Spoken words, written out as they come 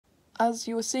as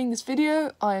you are seeing this video,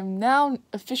 I am now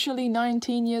officially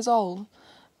 19 years old.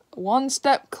 One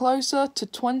step closer to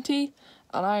 20,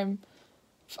 and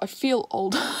I feel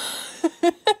old.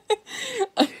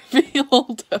 I feel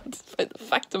older, despite the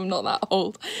fact I'm not that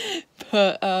old.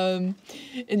 But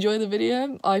enjoy the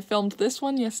video. I filmed this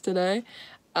one yesterday,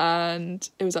 and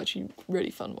it was actually a really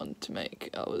fun one to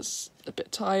make. I was a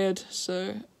bit tired,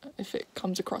 so if it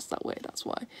comes across that way, that's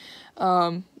why.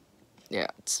 Yeah,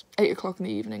 it's 8 o'clock in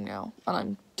the evening now, and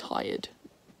I'm tired.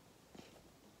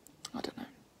 I don't know.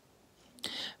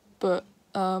 But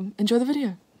enjoy the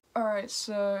video. Alright,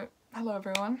 so hello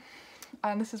everyone,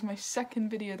 and this is my second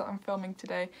video that I'm filming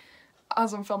today.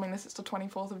 As I'm filming this, it's the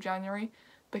 24th of January,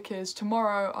 because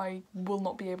tomorrow I will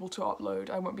not be able to upload.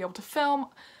 I won't be able to film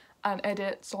and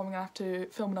edit, so I'm gonna have to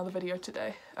film another video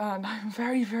today. And I'm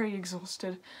very, very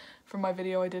exhausted from my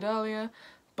video I did earlier,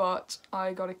 but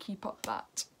I gotta keep up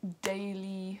that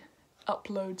daily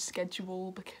upload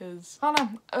schedule because, I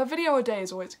don't know, a video a day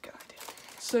is always a good idea.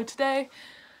 So today,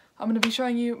 I'm going to be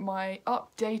showing you my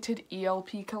updated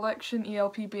ELP collection,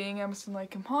 ELP being Emerson,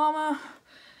 Lake and Palmer.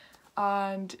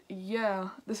 And yeah,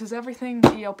 this is everything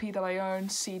ELP that I own,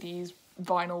 CDs,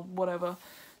 vinyl, whatever.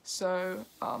 So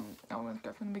I'm going to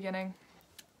go from the beginning.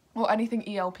 Or anything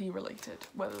ELP related,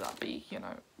 whether that be, you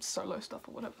know, solo stuff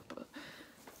or whatever. But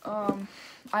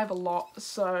I have a lot,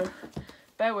 so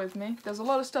bear with me. There's a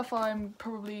lot of stuff I'm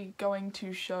probably going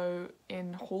to show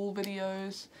in haul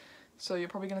videos. So you're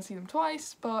probably going to see them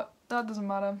twice, but that doesn't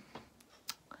matter.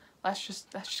 Let's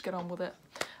just get on with it.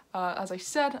 As I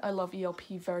said, I love ELP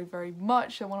very, very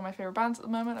much. They're one of my favourite bands at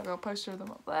the moment. I've got a poster of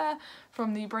them up there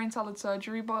from the Brain Salad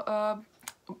Surgery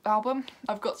album.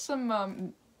 I've got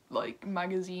some like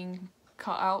magazine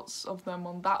cutouts of them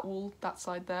on that wall, that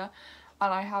side there.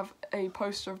 And I have a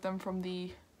poster of them from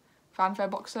the Fanfare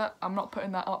box set. I'm not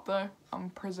putting that up though. I'm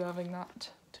preserving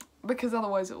that because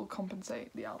otherwise it will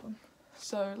compensate the album.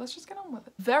 So let's just get on with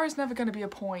it. There is never going to be a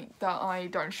point that I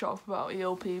don't shut up about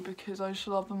ELP because I just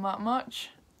love them that much.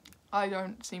 I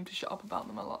don't seem to shut up about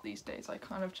them a lot these days. I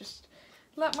kind of just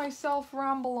let myself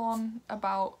ramble on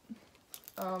about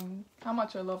how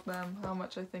much I love them, how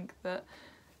much I think that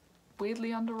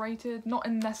weirdly underrated, not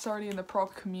necessarily in the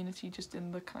prog community, just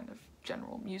in the kind of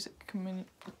general music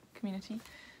community.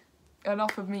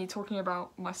 Enough of me talking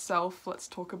about myself, let's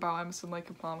talk about Emerson, Lake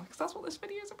and Palmer, because that's what this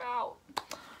video is about.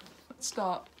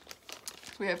 Start.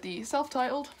 So we have the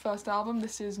self-titled first album.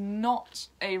 This is not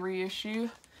a reissue,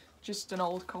 just an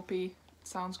old copy.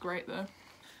 Sounds great though.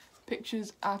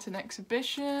 Pictures at an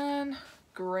Exhibition.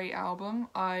 Great album.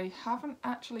 I haven't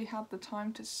actually had the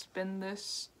time to spin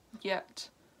this yet.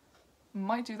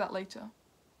 Might do that later.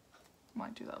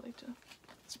 Might do that later.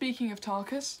 Speaking of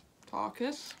Tarkus,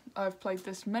 I've played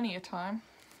this many a time.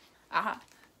 Aha.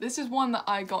 This is one that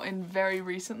I got in very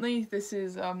recently. This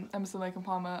is Emerson, Lake and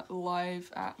Palmer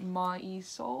live at My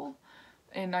Soul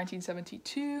in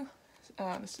 1972.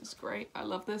 This is great. I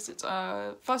love this. It's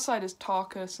first side is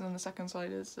Tarkus and then the second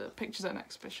side is Pictures at an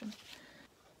Exhibition.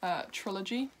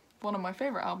 Trilogy, one of my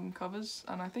favourite album covers,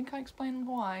 and I think I explained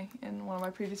why in one of my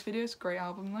previous videos. Great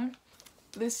album though.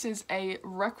 This is a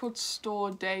record store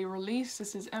day release.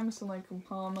 This is Emerson, Lake and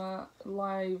Palmer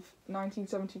live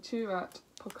 1972 at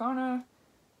Pocono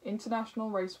International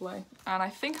Raceway, and I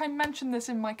think I mentioned this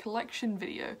in my collection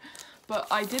video, but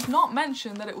I did not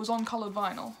mention that it was on coloured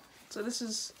vinyl. So this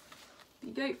is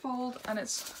the gatefold, and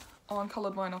it's on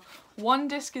coloured vinyl. One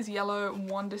disc is yellow and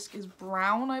one disc is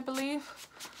brown, I believe.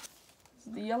 This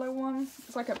is the yellow one.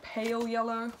 It's like a pale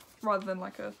yellow rather than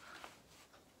like a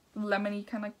lemony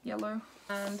kind of yellow.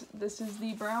 And this is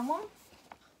the brown one.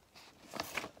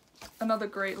 Another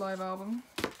great live album.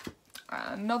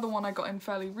 Another one I got in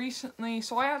fairly recently,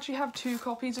 so I actually have 2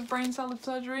 copies of Brain Salad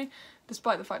Surgery,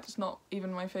 despite the fact it's not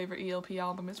even my favourite ELP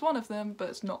album. It's one of them, but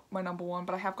it's not my number one,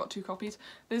 but I have got 2 copies.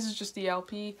 This is just the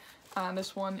LP, and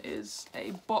this one is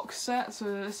a box set, so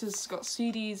this has got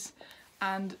CDs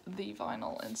and the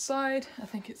vinyl inside. I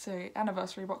think it's a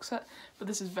anniversary box set, but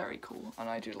this is very cool, and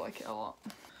I do like it a lot.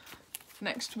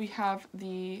 Next we have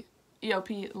the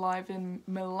ELP live in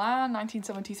Milan,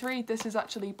 1973. This is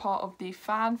actually part of the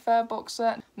Fanfare box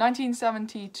set,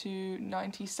 1970 to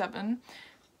 97.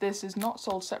 This is not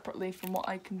sold separately from what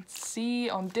I can see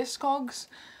on Discogs,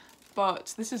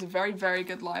 but this is a very, very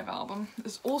good live album.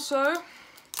 This also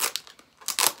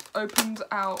opens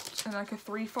out in like a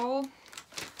 3-fold.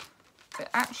 It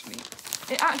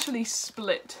actually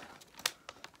split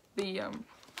the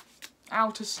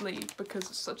outer sleeve because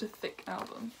it's such a thick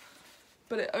album.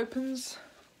 But it opens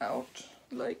out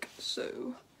like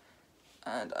so,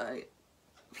 and I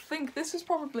think this is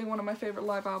probably one of my favourite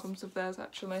live albums of theirs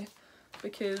actually,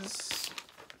 because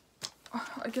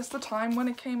I guess the time when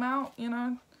it came out, you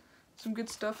know, some good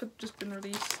stuff had just been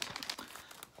released.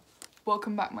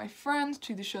 Welcome back, my friends,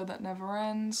 to the show that never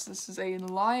ends. This is a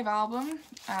live album,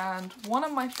 and one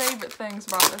of my favourite things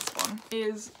about this one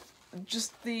is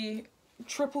just the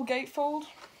triple gatefold.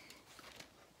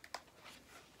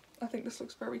 I think this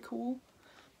looks very cool.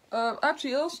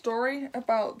 Actually, a little story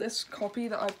about this copy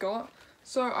that I've got.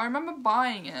 So I remember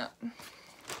buying it,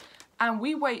 and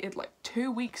we waited like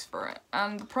 2 weeks for it.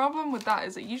 And the problem with that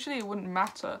is that usually it wouldn't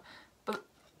matter, but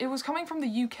it was coming from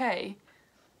the UK,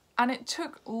 and it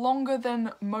took longer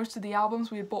than most of the albums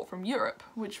we had bought from Europe,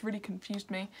 which really confused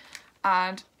me.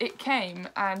 And it came,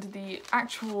 and the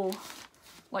actual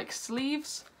like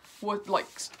sleeves were like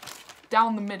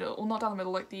down the middle, or not down the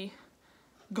middle, like the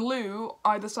glue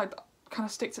either side that kind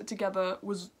of sticks it together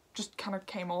was just kind of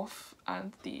came off,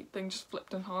 and the thing just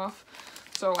flipped in half.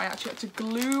 So I actually had to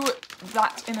glue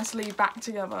that inner sleeve back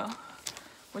together,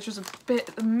 which was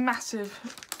a massive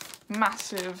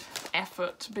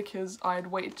effort, because I had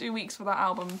waited 2 weeks for that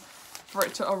album for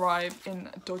it to arrive in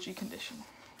dodgy condition.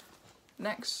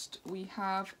 Next we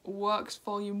have Works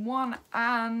Volume 1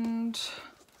 and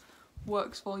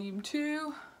Works Volume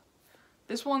 2.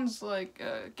 This one's like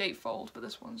a gatefold, but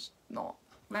this one's not.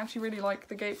 I actually really like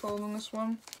the gatefold on this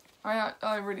one.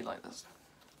 I really like this.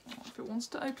 Oh, if it wants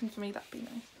to open for me, that'd be nice.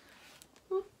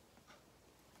 Whoop.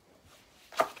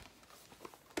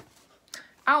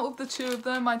 Out of the two of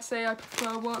them, I'd say I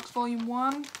prefer Works Volume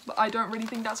 1, but I don't really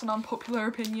think that's an unpopular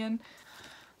opinion.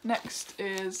 Next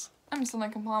is Emerson,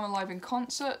 Lake and Palmer live in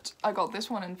concert. I got this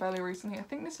one in fairly recently. I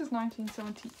think this is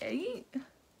 1978.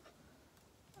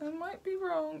 I might be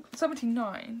wrong.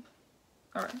 79.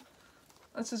 Alright.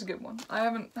 This is a good one. I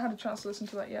haven't had a chance to listen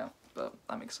to that yet, but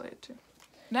I'm excited to.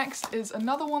 Next is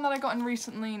another one that I got in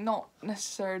recently, not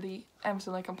necessarily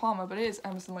Emerson, Lake and Palmer, but it is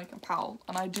Emerson, Lake and Powell,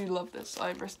 and I do love this.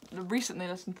 I recently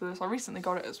listened to this. I recently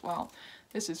got it as well.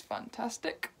 This is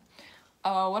fantastic.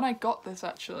 When I got this,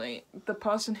 actually, the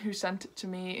person who sent it to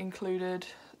me included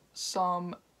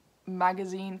some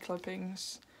magazine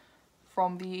clippings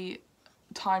from the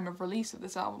time of release of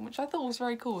this album, which I thought was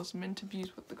very cool. Some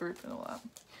interviews with the group and all that.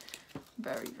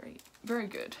 Very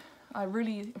good. I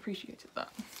really appreciated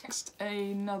that. Next,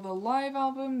 another live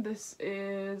album. This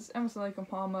is Emerson, Lake and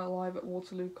Palmer live at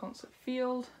Waterloo Concert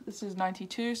Field. This is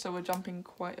 92, so we're jumping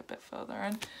quite a bit further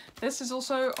in. This is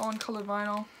also on coloured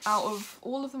vinyl. Out of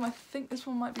all of them, I think this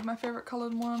one might be my favourite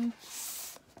coloured one.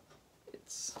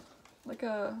 It's like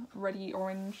a reddy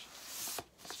orange.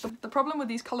 The problem with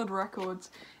these coloured records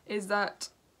is that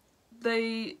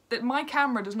my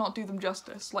camera does not do them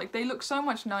justice. Like, they look so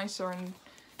much nicer in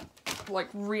like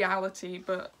reality,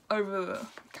 but over the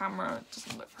camera it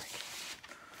doesn't look very good.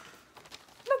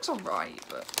 It looks alright,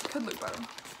 but it could look better.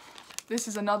 This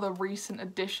is another recent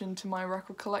addition to my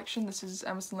record collection. This is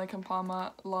Emerson, Lake and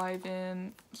Palmer live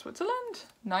in Switzerland,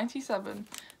 97.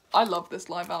 I love this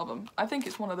live album. I think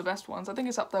it's one of the best ones. I think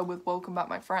it's up there with Welcome Back,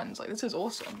 My Friends. Like, this is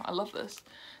awesome. I love this.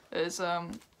 There's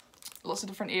lots of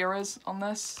different eras on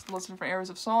this, lots of different eras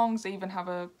of songs. They even have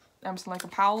a Emerson, Lake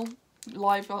and Powell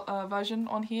live version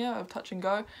on here of Touch and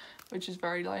Go, which is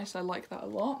very nice. I like that a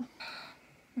lot.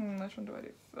 Which one do I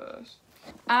do first?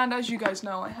 And as you guys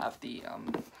know, I have the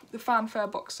fanfare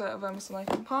box set of Emerson, Lake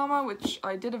and Palmer, which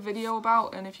I did a video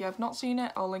about, and if you have not seen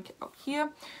it, I'll link it up here.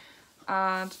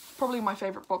 And probably my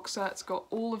favourite box set. It's got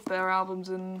all of their albums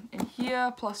in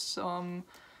here, plus some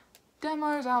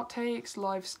demos, outtakes,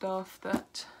 live stuff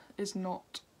that is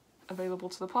not available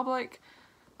to the public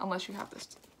unless you have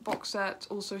this box set.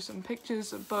 Also some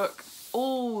pictures, a book,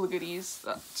 all the goodies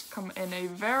that come in a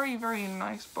very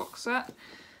nice box set.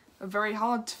 A very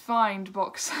hard to find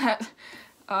box set.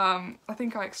 I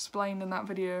think I explained in that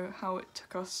video how it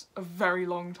took us a very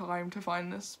long time to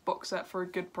find this box set for a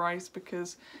good price,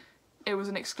 because it was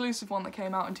an exclusive one that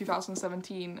came out in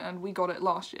 2017 and we got it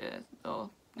last year,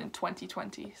 or in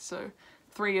 2020, so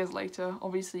 3 years later.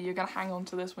 Obviously you're gonna hang on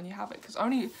to this when you have it, because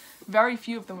only very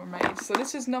few of them were made. So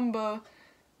this is number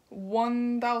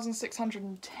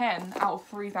 1,610 out of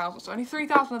 3,000, so only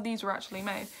 3,000 of these were actually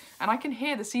made, and I can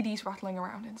hear the CDs rattling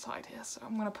around inside here, so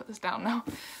I'm gonna put this down now.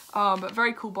 But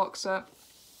very cool box set.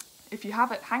 If you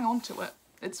have it, hang on to it.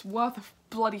 It's worth a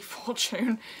bloody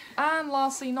fortune. And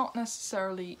lastly, not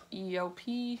necessarily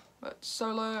ELP, but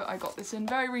solo, I got this in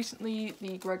very recently,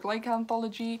 the Greg Lake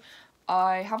anthology.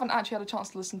 I haven't actually had a chance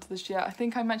to listen to this yet. I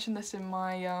think I mentioned this in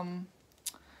my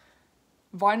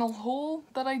vinyl haul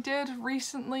that I did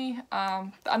recently.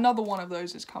 Another one of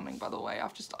those is coming, by the way.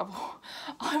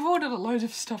 I've ordered a load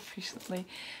of stuff recently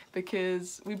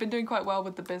because we've been doing quite well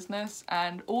with the business,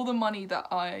 and all the money that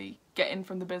I get in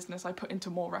from the business I put into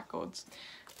more records,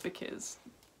 because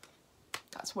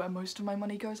that's where most of my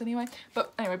money goes anyway.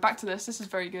 But anyway, back to this. This is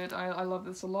very good. I love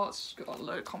this a lot. It's got a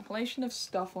load of compilation of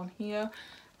stuff on here,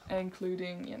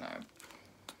 including, you know,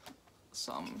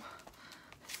 some,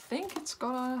 I think it's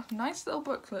got a nice little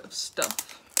booklet of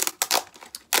stuff,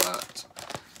 but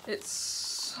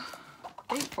it's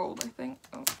gatefold, I think.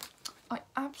 Oh, I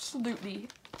absolutely,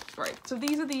 right, so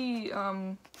these are the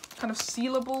kind of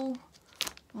sealable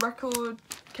record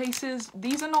cases.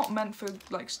 These are not meant for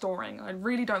like storing. I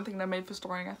really don't think they're made for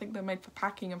storing. I think they're made for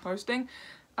packing and posting,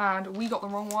 and we got the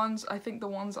wrong ones. I think the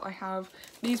ones that I have,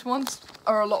 these ones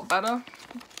are a lot better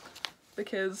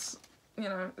because, you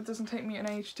know, it doesn't take me an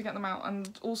age to get them out,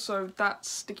 and also that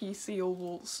sticky seal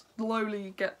will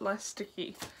slowly get less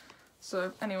sticky.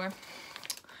 So anyway,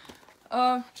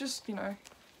 just, you know,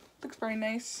 looks very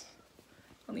nice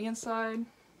on the inside.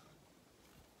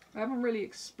 I haven't really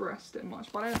expressed it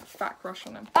much, but I have a fat crush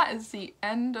on him. That is the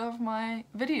end of my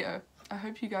video. I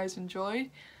hope you guys enjoyed.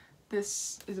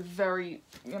 This is a very,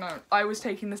 you know, I was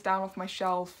taking this down off my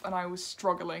shelf and I was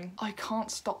struggling. I can't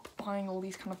stop buying all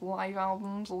these kind of live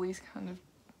albums, all these kind of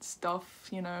stuff,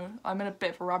 you know. I'm in a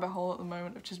bit of a rabbit hole at the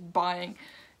moment of just buying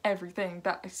everything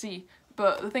that I see.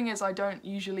 But the thing is, I don't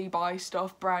usually buy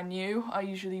stuff brand new. I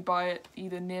usually buy it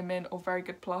either near mint or very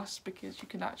good plus, because you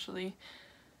can actually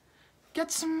get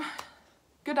some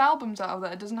good albums out of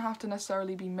there. It doesn't have to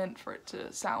necessarily be mint for it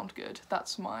to sound good.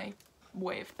 That's my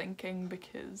way of thinking,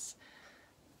 because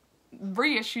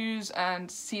reissues and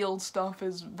sealed stuff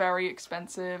is very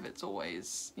expensive. It's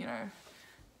always, you know,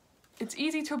 it's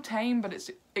easy to obtain, but it's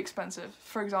expensive.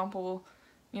 For example,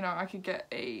 you know, I could get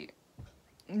a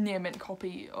near mint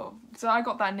copy of, so I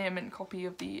got that near mint copy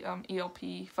of the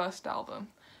ELP first album,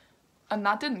 and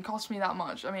that didn't cost me that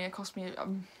much. I mean, it cost me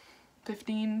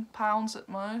 £15 at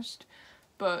most,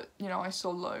 but, you know, I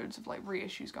saw loads of like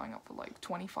reissues going up for like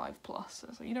 25 plus,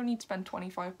 so you don't need to spend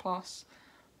 25 plus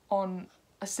on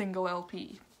a single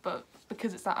LP, but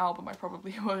because it's that album I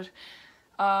probably would.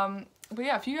 But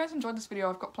yeah, if you guys enjoyed this video,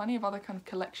 I've got plenty of other kind of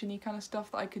collection-y kind of stuff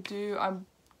that I could do. I'm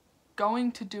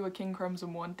going to do a King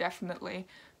Crimson one, definitely,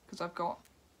 because I've got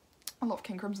a lot of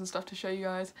King Crimson stuff to show you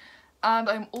guys. And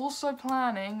I'm also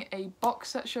planning a box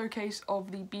set showcase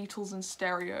of the Beatles in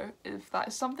stereo. If that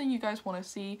is something you guys want to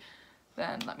see,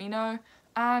 then let me know.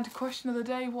 And question of the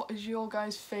day, what is your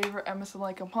guys' favourite Emerson,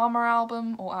 Lake and Palmer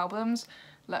album or albums?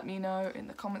 Let me know in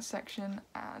the comments section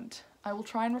and I will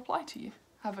try and reply to you.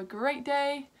 Have a great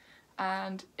day,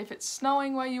 and if it's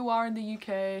snowing where you are in the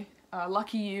UK,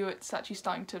 lucky you, it's actually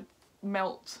starting to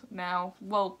melt now.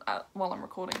 Well, while I'm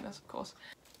recording this, of course.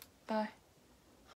 Bye.